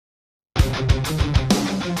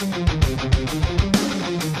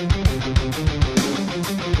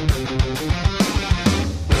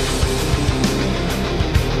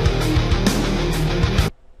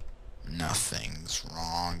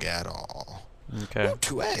Okay. Ooh,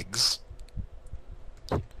 2 eggs.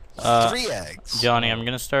 Uh, 3 eggs. Johnny, I'm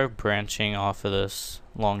gonna start branching off of this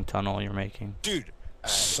long tunnel you're making. Dude, Alright.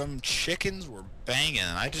 some chickens were banging,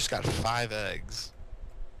 and I just got 5 eggs.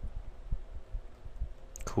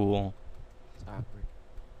 Cool. It's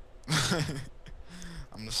awkward.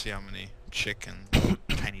 I'm gonna see how many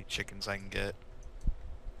tiny chickens I can get.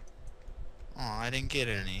 Oh, I didn't get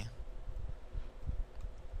any.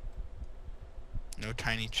 No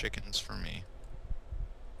tiny chickens for me.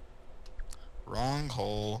 Wrong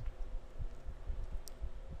hole.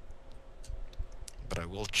 But I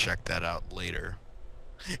will check that out later.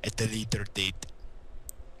 At the later date.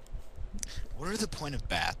 What are the point of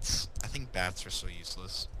bats? I think bats are so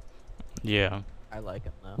useless. Yeah. I like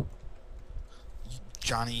them though.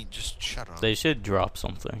 Johnny, just shut up. They should drop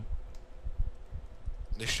something.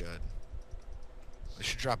 They should. They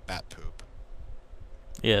should drop bat poop.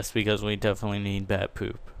 Yes, because we definitely need bat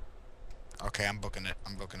poop. Okay, I'm booking it.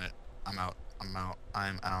 I'm booking it. I'm out. I'm out.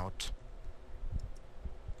 I'm out.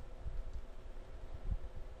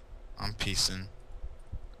 I'm peacing.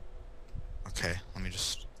 Okay, let me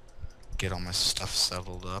just get all my stuff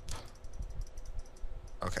settled up.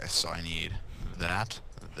 Okay, so I need that,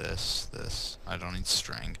 this. I don't need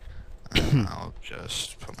string. I'll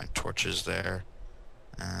just put my torches there.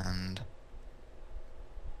 And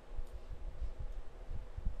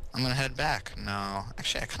I'm gonna head back. No,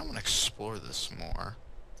 actually, I kind of want to explore this more.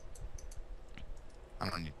 I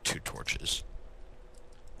don't need 2 torches.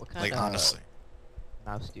 What kind Like, of honestly.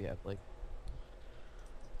 mouse do you have? Like,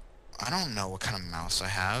 I don't know what kind of mouse I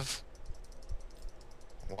have.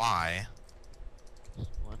 Why? just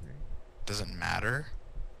wondering. Does it matter?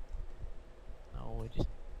 No,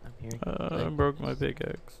 I'm hearing. I broke my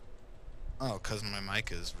pickaxe. Oh, because my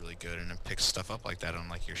mic is really good and it picks stuff up like that,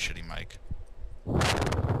 unlike your shitty mic.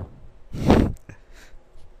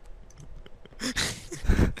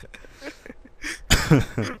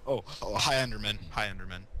 Oh, hi Enderman. Hi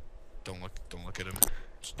Enderman. Don't look at him.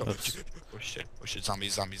 Oh shit,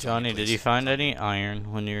 zombies, Johnny, did please. you find any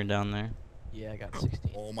iron when you were down there? Yeah, I got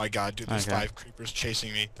 16. Oh my god, dude, there's Okay. 5 creepers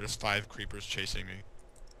chasing me. There's 5 creepers chasing me.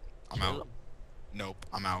 I'm Kill out. 'em. Nope,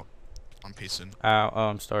 I'm out. I'm peacing. Ow, oh,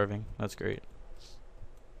 I'm starving. That's great.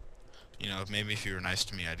 You know, maybe if you were nice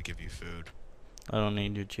to me, I'd give you food. I don't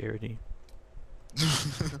need your charity.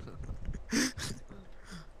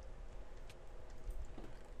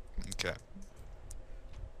 Okay.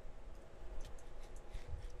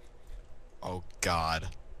 Oh god.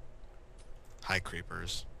 Hi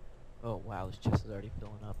creepers. Oh wow, this chest is already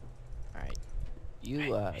filling up. Alright. You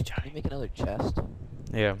Hey, can Johnny. you make another chest?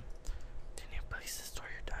 Yeah. Didn't you place to store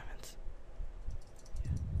your diamonds?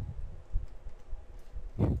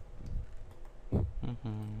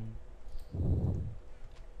 Mm-hmm.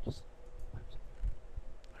 Just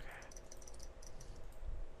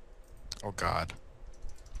Oh god.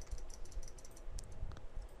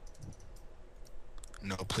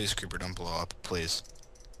 No, please creeper, don't blow up, please.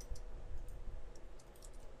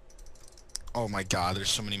 Oh my god, there's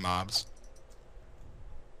so many mobs.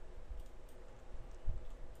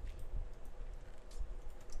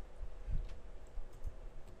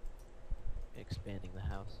 expanding the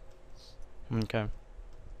house. Okay.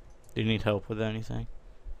 Do you need help with anything?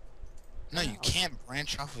 No, you can't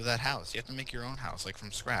branch off of that house. You have to make your own house, like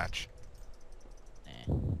from scratch.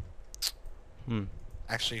 Eh. Hmm.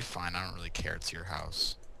 Actually, fine, I don't really care, it's your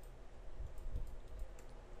house.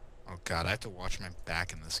 Oh god, I have to watch my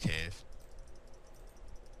back in this cave.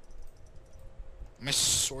 My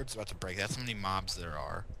sword's about to break. That's how many mobs there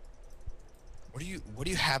are. What do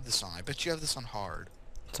you have this on? I bet you have this on hard.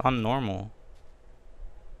 It's on normal.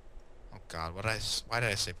 Oh god, why did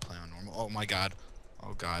I say play on normal? Oh my god.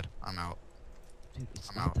 Oh god, I'm out. Dude, it's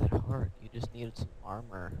I'm not out. that hard. You just needed some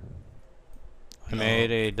armor. I No.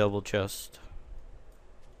 made a double chest.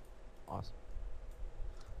 Awesome.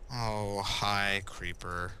 Oh, hi,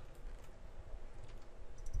 creeper.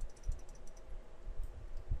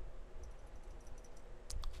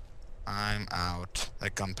 I'm out.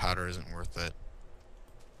 That gunpowder isn't worth it.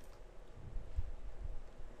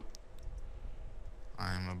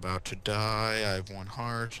 I'm about to die. I have 1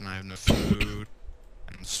 heart and I have no food.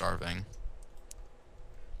 I'm starving.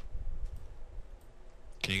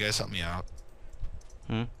 Can you guys help me out?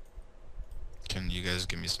 Hmm? Can you guys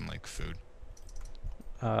give me some, like, food?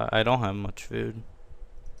 I don't have much food.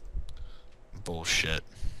 Bullshit.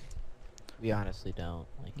 We honestly don't.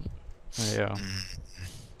 Like, Yeah.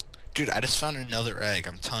 Dude, I just found another egg.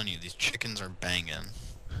 I'm telling you, these chickens are banging.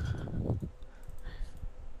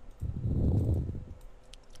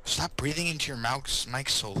 Stop breathing into your mic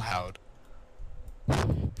so loud.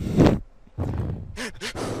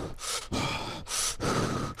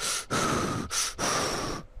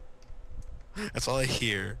 That's all I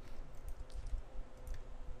hear.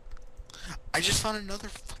 I just found another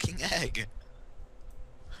fucking egg.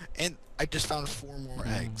 And I just found 4 more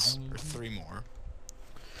eggs. Or 3 more.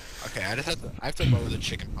 Okay, I have to lower the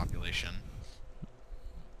chicken population.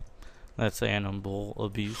 That's animal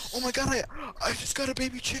abuse. Oh my god, I just got a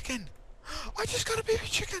baby chicken! I just got a baby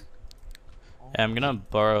chicken! Yeah, I'm gonna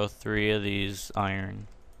borrow 3 of these iron,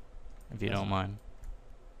 if you Yes. don't mind.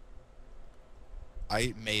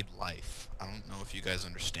 I made life. I don't know if you guys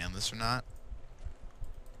understand this or not.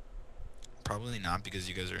 Probably not because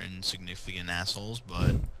you guys are insignificant assholes,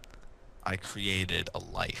 but I created a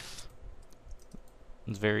life.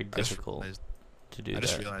 It's very I just difficult realized, to do I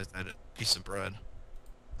just that. realized I had a piece of bread.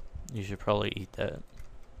 You should probably eat that.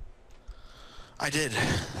 I did.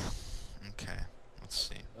 Okay, let's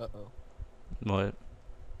see. Uh-oh. What?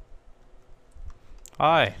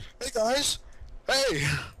 Hi. Hey guys! Hey!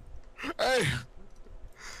 Hey!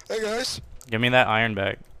 Hey guys! Give me that iron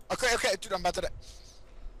back. Okay, okay, dude, I'm about to...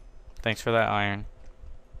 Thanks for that iron.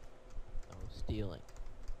 No stealing.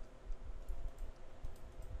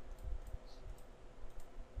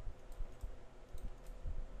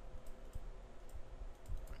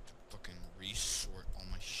 Fucking resort all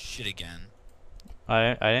my shit again.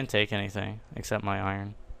 I didn't take anything except my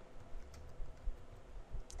iron.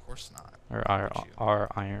 Of course not. Or Would you? our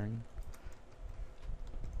iron.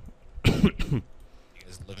 You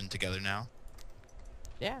guys living together now?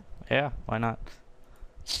 Yeah. Yeah, why not?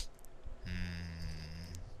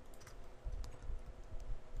 Hmm.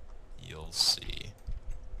 You'll see.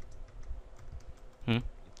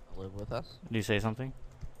 Live with us? Do you say something?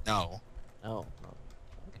 No. No. No.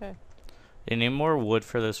 Okay. You need more wood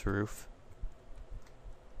for this roof.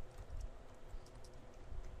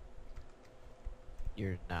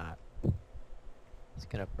 You're not. It's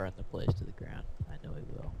gonna burn the place to the ground. I know he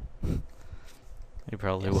will. You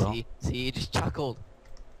probably Yeah, will. See, he just chuckled.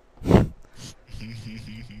 Considerate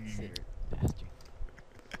bastard.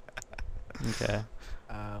 Okay.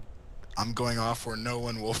 I'm going off where no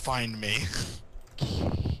one will find me.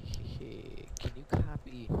 Can you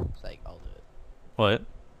copy? It's like, I'll do it. What?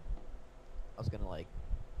 I was gonna like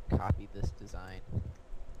copy this design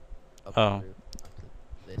of Oh. the roof onto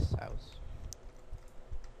this house.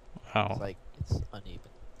 Oh. It's like it's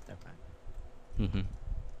uneven. Never mind. Mhm.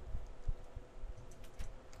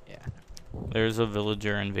 Yeah, never mind. There's a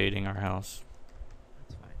villager invading our house.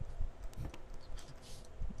 That's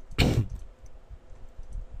fine.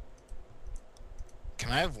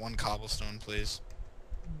 Can I have 1 cobblestone, please?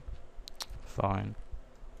 Fine.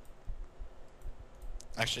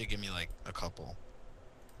 Actually, give me like a couple.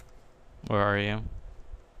 Where are you?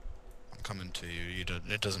 I'm coming to you.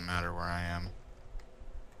 It doesn't matter where I am.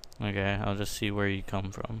 Okay, I'll just see where you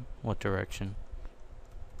come from. What direction?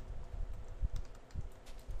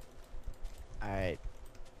 Alright.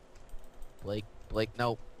 Blake,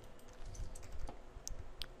 no.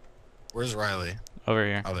 Where's Riley? Over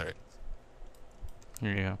here. Oh, there.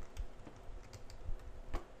 Here you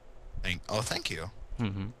go. Thank you.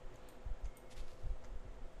 Mm-hmm.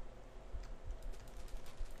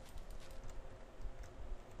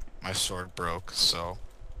 My sword broke, so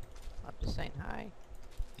I'm just saying hi.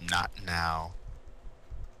 not now.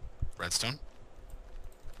 Redstone?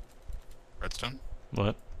 Redstone?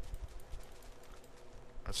 What?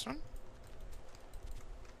 Redstone?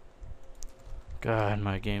 God,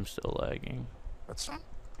 my game's still lagging. Redstone?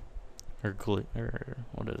 Or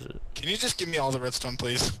what is it? Can you just give me all the redstone,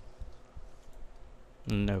 please?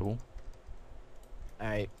 No.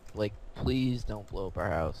 Alright, Blake, please don't blow up our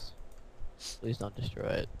house. Please don't destroy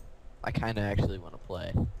it. I kinda actually wanna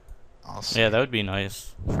play. I'll see. Yeah, that would be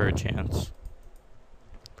nice for a chance.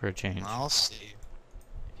 For a change. I'll see.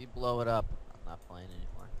 If you blow it up, I'm not playing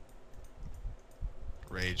anymore.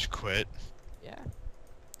 Rage quit. Yeah.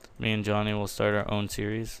 Me and Johnny will start our own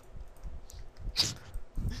series.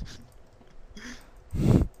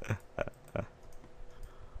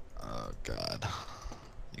 Oh god.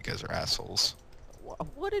 You guys are assholes.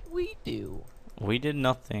 What did we do? We did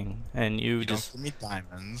nothing, and you You just don't give me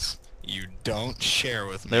diamonds. You don't share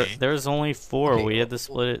with there. me. There's only 4. Okay, We had to well-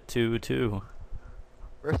 split it 2-2.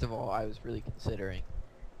 First of all, I was really considering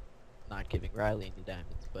not giving Riley any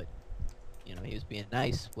diamonds, but, you know, he was being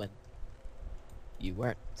nice when you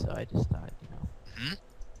weren't, so I just thought, you know.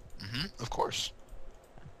 Of course.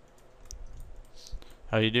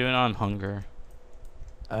 How you doing on hunger?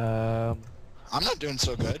 I'm not doing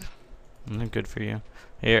so good. Good for you.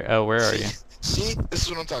 Here, where are you? See? This is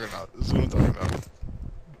what I'm talking about. This is what I'm talking about.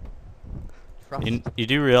 Trust. You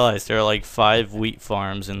do realize there are like 5 wheat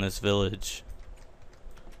farms in this village.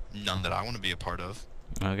 None that I want to be a part of.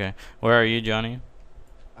 Okay. Where are you, Johnny?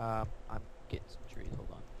 I'm getting some trees. Hold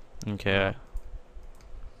on. Okay.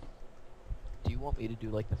 Do you want me to do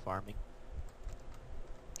like the farming?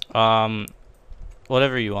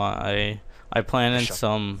 Whatever you want. I planted Shut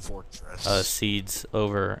some fortress. seeds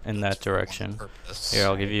over in that For one direction. purpose. Here,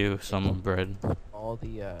 I'll give you some bread. All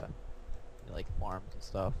the like farms and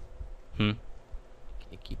stuff. Hmm.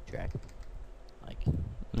 Can you keep track of them? Like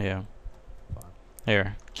Yeah. farm?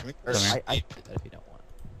 Here. Can we go Come to here. sleep? I do that if you don't want.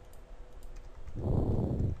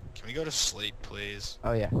 Can we go to sleep, please?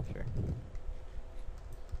 Oh yeah, sure.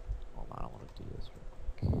 Hold on, I want to do this real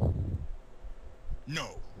quick.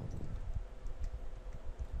 No.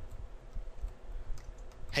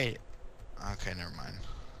 Hey. Okay, never mind.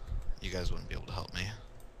 You guys wouldn't be able to help me.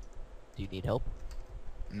 Do you need help?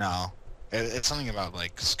 No. It's something about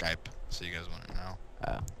like Skype, so you guys wouldn't know.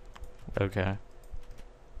 Okay.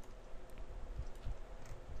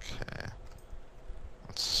 Okay.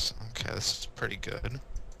 Okay, this is pretty good.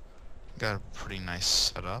 Got a pretty nice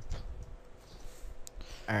setup.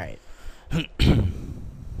 All right.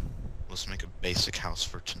 Let's make a basic house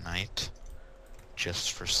for tonight.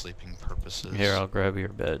 Just for sleeping purposes. Here, I'll grab your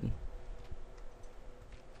bed.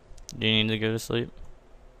 Do you need to go to sleep?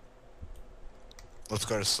 Let's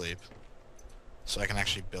go to sleep. So I can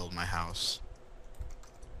actually build my house.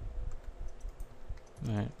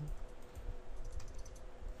 Alright.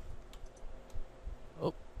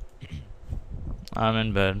 Oh. I'm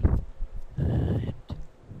in bed.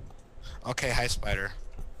 Okay, hi spider.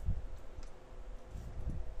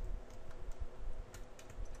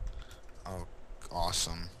 Oh,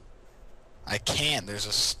 awesome. I can't. There's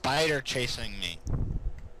a spider chasing me.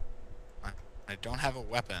 I don't have a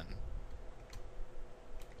weapon.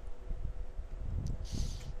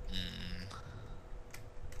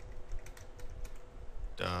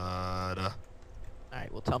 Da-da.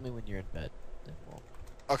 Alright, well tell me when you're in bed. Then we'll...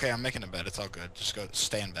 Okay, I'm making a bed. It's all good. Just go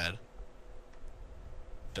stay in bed.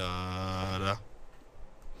 Da-da.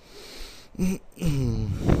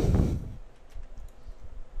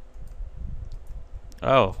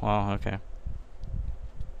 Oh, well, okay.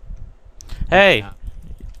 Hey! Yeah.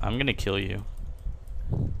 I'm gonna kill you.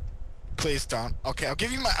 Please don't. Okay, I'll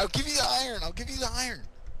give you the iron. I'll give you the iron.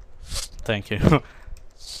 Thank you.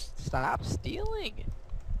 Stop stealing!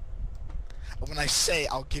 When I say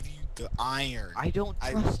I'll give you the iron, I don't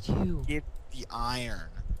I- trust you! give the iron.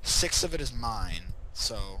 6 of it is mine.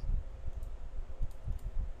 So,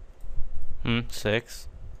 6?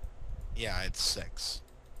 yeah, it's 6.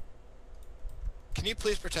 Can you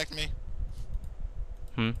please protect me?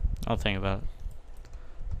 I'll think about it.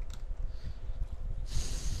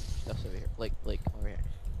 Stuff's over here. Blake, come over here.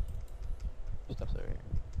 Stuff's over here.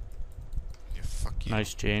 Yeah, fuck you.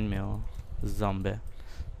 Nice chainmail. Zombie.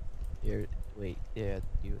 Here, wait, yeah,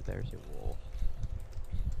 there's your wool.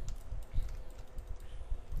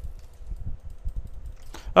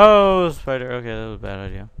 Oh, spider. Okay, that was a bad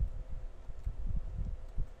idea.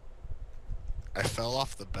 I fell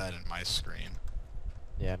off the bed in my screen.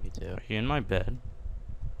 Yeah, me too. Are you in my bed?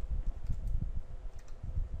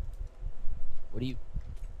 What do you...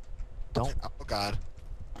 Don't, Oh god.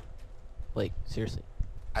 Blake, seriously.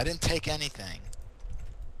 I didn't take anything.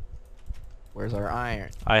 Where's our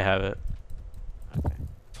iron? I have it. Okay.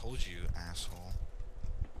 Told you, asshole.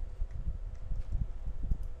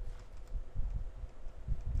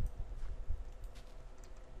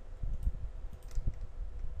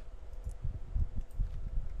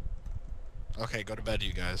 Okay, go to bed,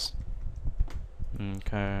 you guys.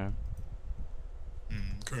 Okay.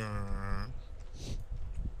 Okay.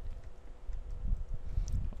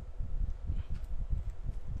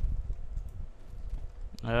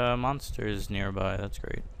 Monsters nearby. That's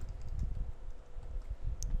great.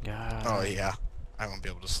 God. Oh yeah. I won't be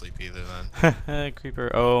able to sleep either then.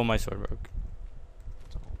 Creeper. Oh, my sword broke.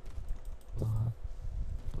 Don't blow up.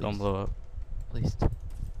 Don't Please. blow up. Please.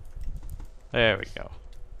 There we go.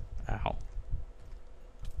 Ow.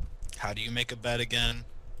 How do you make a bed again?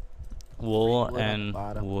 Wool Wood on the and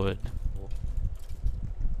bottom. wood. Wool.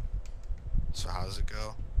 So how does it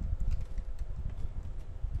go?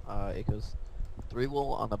 It goes 3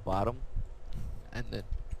 wool on the bottom, and then...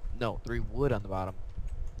 No, 3 wood on the bottom,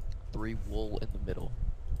 3 wool in the middle.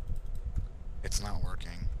 It's not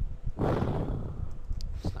working.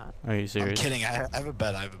 It's not. Are you I'm serious? kidding. I have a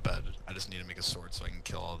bed. I have a bed. I just need to make a sword so I can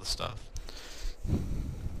kill all the stuff.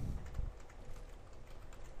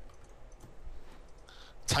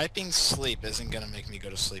 Typing sleep isn't gonna make me go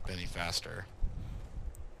to sleep any faster.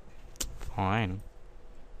 Fine.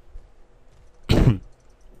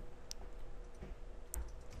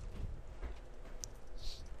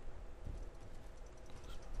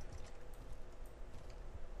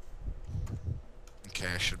 Okay,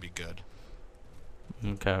 I should be good.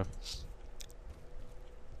 Okay.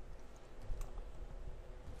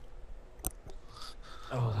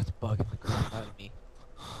 Oh, that's bugging the crap out of me.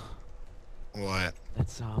 What? That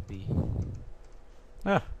zombie.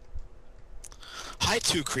 Ah, Hi,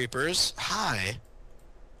 two creepers. Hi.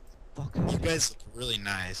 Fuck You out. guys look really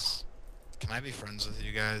nice. Can I be friends with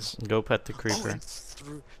you guys? go pet the Oh, creeper. and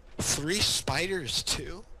three spiders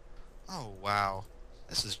too? Oh, wow.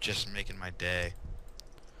 This is just making my day.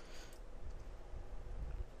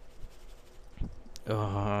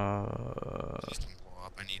 Uh, Please don't blow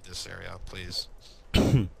up. I need this area, please.